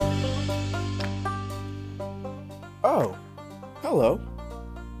Oh, hello.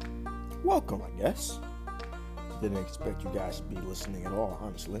 Welcome, I guess. Didn't expect you guys to be listening at all,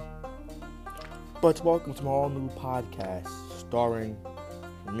 honestly. But welcome to my all new podcast, starring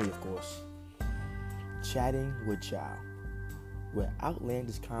me, of course, Chatting with Chow, where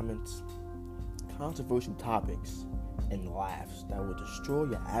outlandish comments, controversial topics, and laughs that will destroy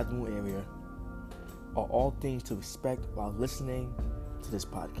your abdominal area are all things to expect while listening to this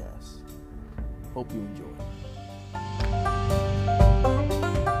podcast. Hope you enjoy.